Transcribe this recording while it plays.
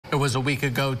It was a week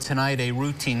ago tonight a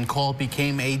routine call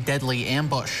became a deadly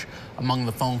ambush. Among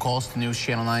the phone calls to News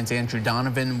Channel 9's Andrew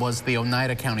Donovan was the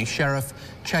Oneida County Sheriff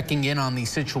checking in on the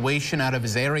situation out of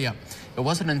his area. It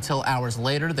wasn't until hours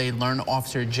later they learned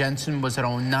Officer Jensen was an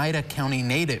Oneida County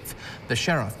native. The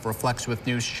sheriff reflects with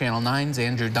News Channel 9's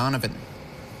Andrew Donovan.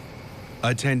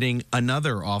 Attending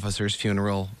another officer's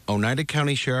funeral, Oneida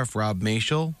County Sheriff Rob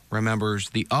Maciol remembers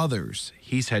the others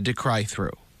he's had to cry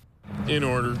through. In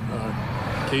order,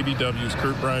 KBW's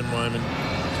Kurt Brian Wyman,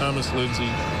 Thomas Lindsay,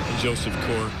 and Joseph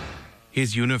Core.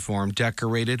 His uniform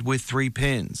decorated with 3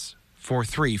 pins for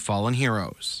 3 fallen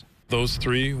heroes. Those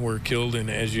 3 were killed in,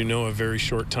 as you know, a very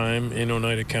short time in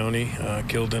Oneida County,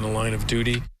 killed in a line of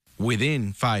duty.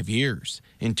 Within 5 years,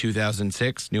 in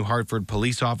 2006, New Hartford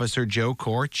police officer Joe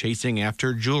Core chasing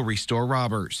after jewelry store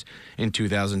robbers. In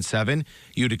 2007,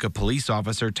 Utica police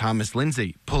officer Thomas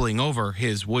Lindsay pulling over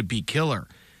his would-be killer.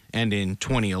 And in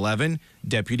 2011,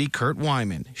 Deputy Kurt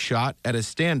Wyman shot at a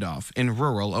standoff in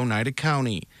rural Oneida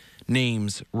County.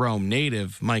 Names Rome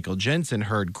native Michael Jensen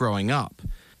heard growing up.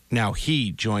 Now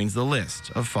he joins the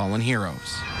list of fallen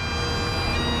heroes.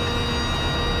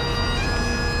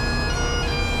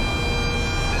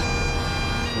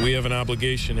 We have an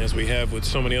obligation, as we have with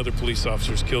so many other police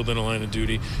officers killed in a line of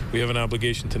duty, we have an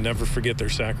obligation to never forget their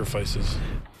sacrifices.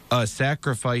 A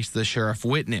sacrifice the sheriff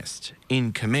witnessed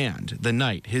in command the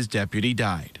night his deputy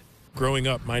died. Growing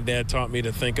up, my dad taught me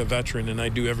to thank a veteran, and I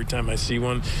do every time I see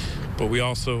one. But we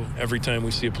also, every time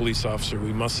we see a police officer,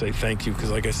 we must say thank you,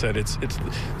 because like I said,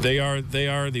 they are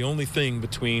the only thing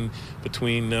between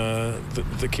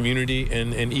the community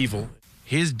and evil.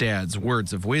 His dad's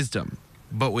words of wisdom,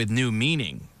 but with new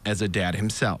meaning as a dad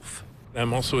himself.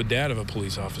 I'm also a dad of a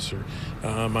police officer.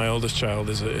 My oldest child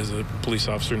is a police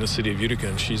officer in the city of Utica,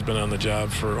 and she's been on the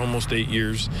job for almost 8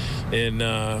 years.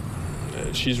 And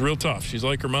she's real tough. She's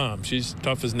like her mom. She's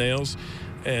tough as nails,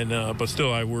 and but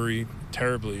still I worry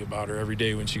terribly about her every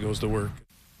day when she goes to work.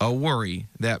 A worry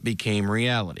that became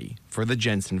reality for the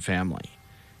Jensen family.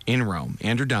 In Rome,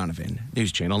 Andrew Donovan,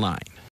 News Channel 9.